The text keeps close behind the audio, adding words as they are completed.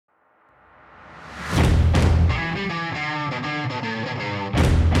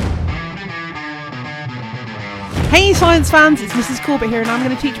Hey science fans, it's Mrs. Corbett here and I'm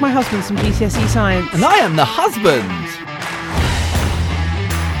going to teach my husband some GCSE science. And I am the husband!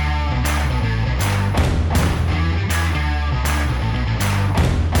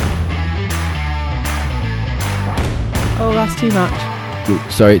 Oh, that's too much. Ooh,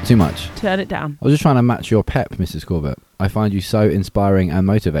 sorry, too much. Turn it down. I was just trying to match your pep, Mrs. Corbett. I find you so inspiring and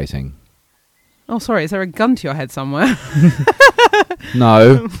motivating. Oh, sorry, is there a gun to your head somewhere?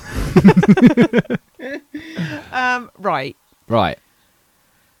 No. Right. Right.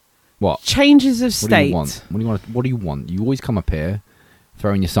 What? Changes of state. What do you want? What do you want? You always come up here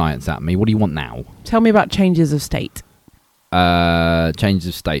throwing your science at me. What do you want now? Tell me about changes of state. Changes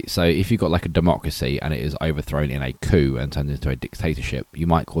of state. So if you've got like a democracy and it is overthrown in a coup and turned into a dictatorship, you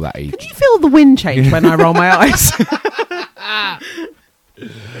might call that a... Can you feel the wind change when I roll my eyes?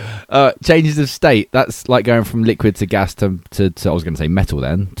 Changes of state. That's like going from liquid to gas to I was going to say metal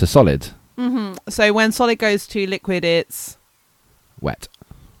then, to solid. Mm-hmm. So when solid goes to liquid, it's... Wet.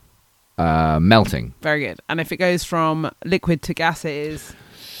 Melting. Very good. And if it goes from liquid to gas, it is...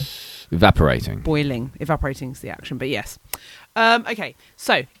 Evaporating. Boiling. Evaporating is the action, but yes. Okay,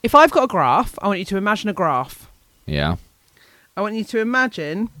 so if I've got a graph, I want you to imagine a graph. Yeah. I want you to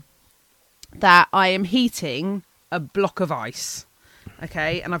imagine that I am heating a block of ice.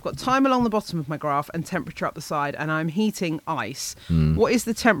 Okay, and I've got time along the bottom of my graph and temperature up the side, and I'm heating ice. What is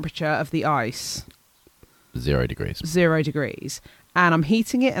the temperature of the ice? 0 degrees. 0 degrees. And I'm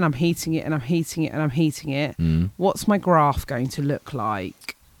heating it, and I'm heating it, and I'm heating it, and I'm heating it. What's my graph going to look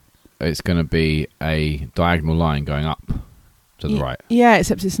like? It's going to be a diagonal line going up to the right. Yeah,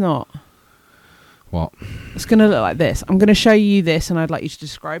 except it's not. What? It's going to look like this. I'm going to show you this, and I'd like you to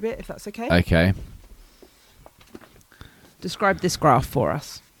describe it, if that's okay. Okay. Describe this graph for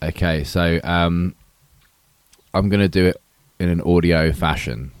us. Okay, so I'm going to do it in an audio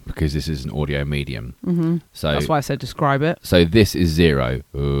fashion because this is an audio medium. Mm-hmm. So that's why I said describe it. So this is 0.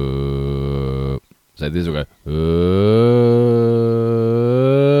 So this will go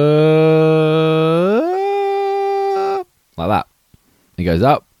like that. It goes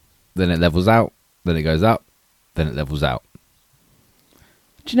up, then it levels out, then it goes up, then it levels out.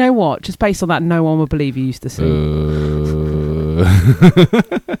 Do you know what? Just based on that, no one would believe you used to sing.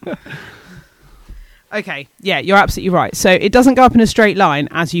 Okay, yeah, you're absolutely right. So it doesn't go up in a straight line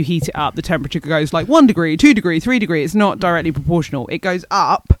as you heat it up. The temperature goes like 1 degree, 2 degree, 3 degree. It's not directly proportional. It goes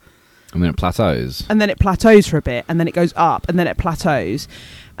up. And then it plateaus. And then it plateaus for a bit. And then it goes up. And then it plateaus.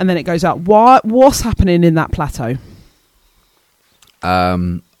 And then it goes up. What's happening in that plateau?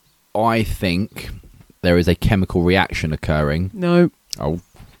 I think there is a chemical reaction occurring. No. Oh.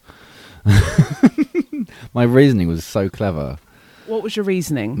 My reasoning was so clever. What was your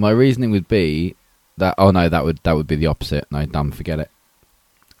reasoning? My reasoning would be that... Oh, no, that would be the opposite. No, dumb, forget it.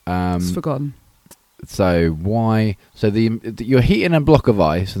 It's forgotten. So why... So you're heating a block of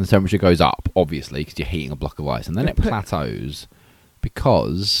ice and the temperature goes up, obviously, because you're heating a block of ice. And then it plateaus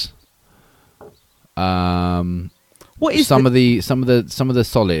because... What is some of the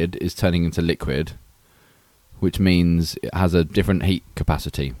solid is turning into liquid, which means it has a different heat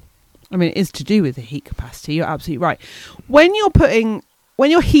capacity. I mean, it is to do with the heat capacity. You're absolutely right. When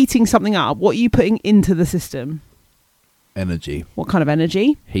you're heating something up, what are you putting into the system? Energy. What kind of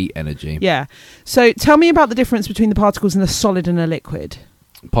energy? Heat energy. Yeah. So tell me about the difference between the particles in a solid and a liquid.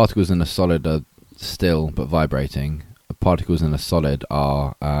 Particles in a solid are still but vibrating. Particles in a solid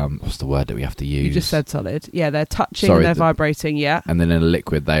are what's the word that we have to use? You just said solid. Yeah, they're touching and they're vibrating. Yeah. And then in a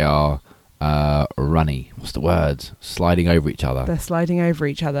liquid, they are runny. What's the word? Sliding over each other. They're sliding over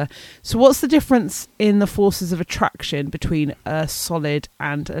each other. So what's the difference in the forces of attraction between a solid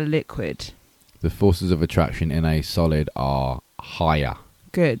and a liquid? The forces of attraction in a solid are higher.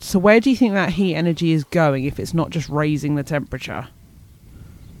 Good. So where do you think that heat energy is going if it's not just raising the temperature?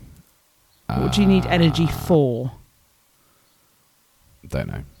 What do you need energy for? Don't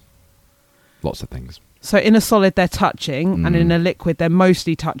know. Lots of things. So in a solid they're touching and in a liquid they're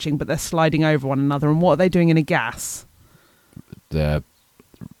mostly touching but they're sliding over one another. And what are they doing in a gas? They're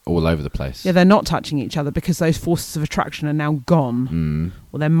all over the place. Yeah, they're not touching each other because those forces of attraction are now gone.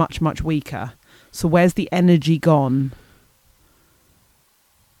 Well, they're much, much weaker. So where's the energy gone?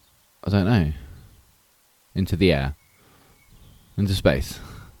 I don't know. Into the air. Into space.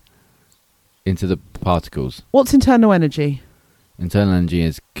 Into the particles. What's internal energy? Internal energy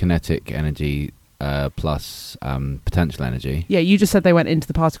is kinetic energy plus potential energy. Yeah, you just said they went into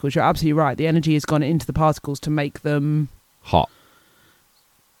the particles. You're absolutely right. The energy has gone into the particles to make them... Hot.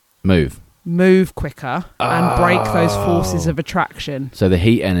 Move. move quicker and break those forces of attraction. So the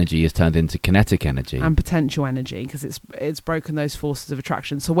heat energy is turned into kinetic energy. And potential energy, because it's broken those forces of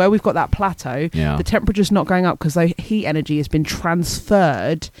attraction. So where we've got that plateau, the temperature's not going up because the heat energy has been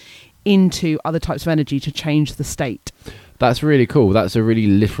transferred into other types of energy to change the state. That's really cool. That's a really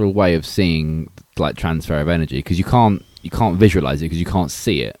literal way of seeing like transfer of energy, because you can't visualize it because you can't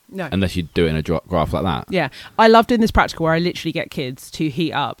see it unless you do it in a graph like that. Yeah, I love doing this practical where I literally get kids to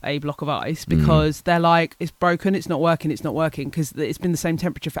heat up a block of ice because they're like, it's broken, it's not working, because it's been the same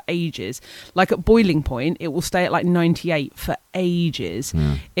temperature for ages. Like at boiling point, it will stay at like 98 for ages.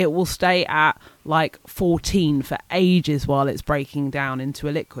 It will stay at like 14 for ages while it's breaking down into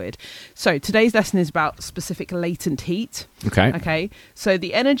a liquid. So today's lesson is about specific latent heat. Okay. So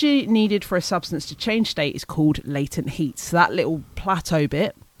the energy needed for a substance to change state is called latent heat. So that little plateau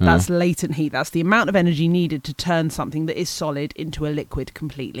bit, that's latent heat. That's the amount of energy needed to turn something that is solid into a liquid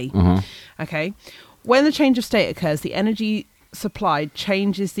completely. Okay. When the change of state occurs, the energy supplied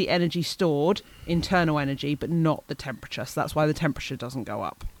changes the energy stored, internal energy, but not the temperature. So that's why the temperature doesn't go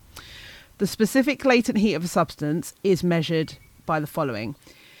up. The specific latent heat of a substance is measured by the following.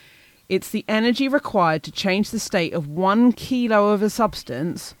 It's the energy required to change the state of 1 kilo of a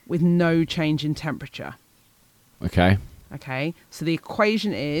substance with no change in temperature. Okay, so the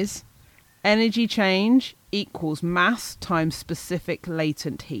equation is energy change equals mass times specific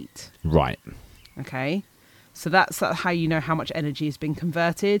latent heat. Right. Okay, so that's how you know how much energy has been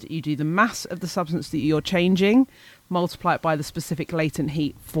converted. You do the mass of the substance that you're changing, multiply it by the specific latent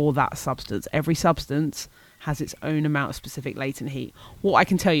heat for that substance. Every substance has its own amount of specific latent heat. What I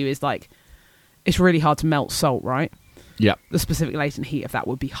can tell you is, like, it's really hard to melt salt, right? Yeah. The specific latent heat of that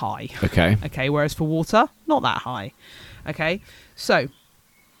would be high. Okay. Whereas for water, not that high. Okay, so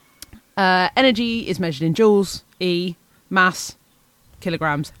energy is measured in joules, E, mass,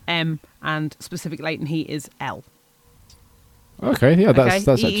 kilograms, M, and specific latent heat is L. Okay, yeah, that's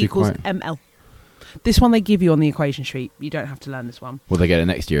E actually equals quite... ML. This one they give you on the equation sheet. You don't have to learn this one. Will they get it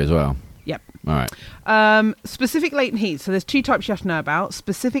next year as well? Yep. All right. Specific latent heat. So there's two types you have to know about.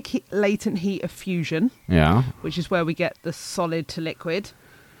 Specific latent heat of fusion. Yeah. Which is where we get the solid to liquid.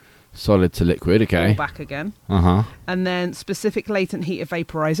 Solid to liquid, okay. All back again. Uh-huh. And then specific latent heat of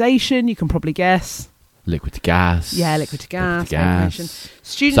vaporization, you can probably guess. Liquid to gas. Yeah, liquid to gas.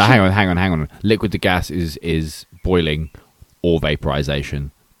 So hang on. Liquid to gas is boiling or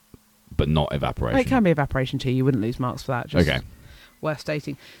vaporization, but not evaporation. It can be evaporation too. You wouldn't lose marks for that. Just okay. Worth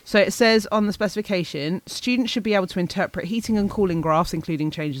stating. So it says on the specification, students should be able to interpret heating and cooling graphs,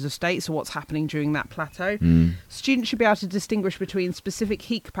 including changes of state, so what's happening during that plateau. Students should be able to distinguish between specific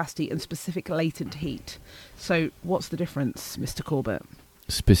heat capacity and specific latent heat. So what's the difference, Mr. Corbett?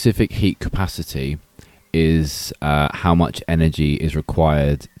 Specific heat capacity is how much energy is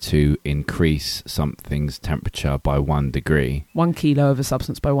required to increase something's temperature by 1 degree. 1 kilo of a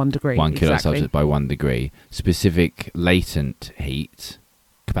substance by 1 degree. 1 kilo of substance by 1 degree. Specific latent heat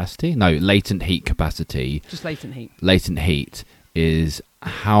capacity? No, latent heat capacity. Just latent heat. Latent heat is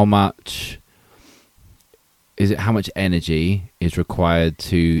how much energy is required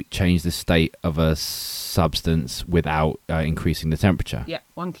to change the state of a substance without increasing the temperature. Yeah,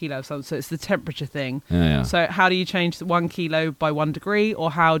 1 kilo of something. So it's the temperature thing. Yeah. So how do you change the 1 kilo by 1 degree,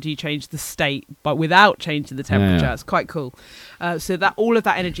 or how do you change the state but without changing the temperature? Yeah. It's quite cool. So that all of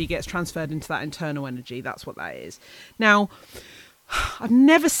that energy gets transferred into that internal energy. That's what that is. Now, I've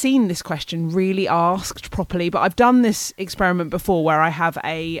never seen this question really asked properly, but I've done this experiment before where I have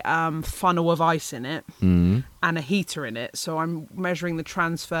a funnel of ice in it and a heater in it. So I'm measuring the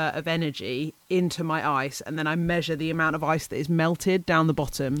transfer of energy into my ice, and then I measure the amount of ice that is melted down the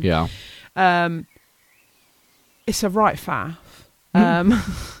bottom. Yeah. It's a right faff.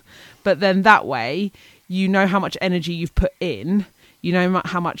 But then that way, you know how much energy you've put in. You know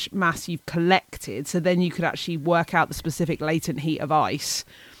how much mass you've collected, so then you could actually work out the specific latent heat of ice,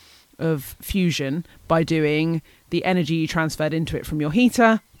 of fusion, by doing the energy you transferred into it from your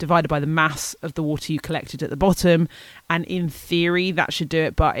heater divided by the mass of the water you collected at the bottom. And in theory, that should do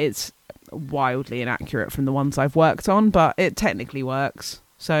it, but it's wildly inaccurate from the ones I've worked on, but it technically works.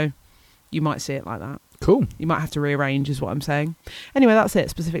 So you might see it like that. Cool. You might have to rearrange, is what I'm saying. Anyway, that's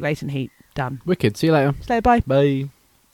it. Specific latent heat. Done. Wicked. See you later. Bye. Bye.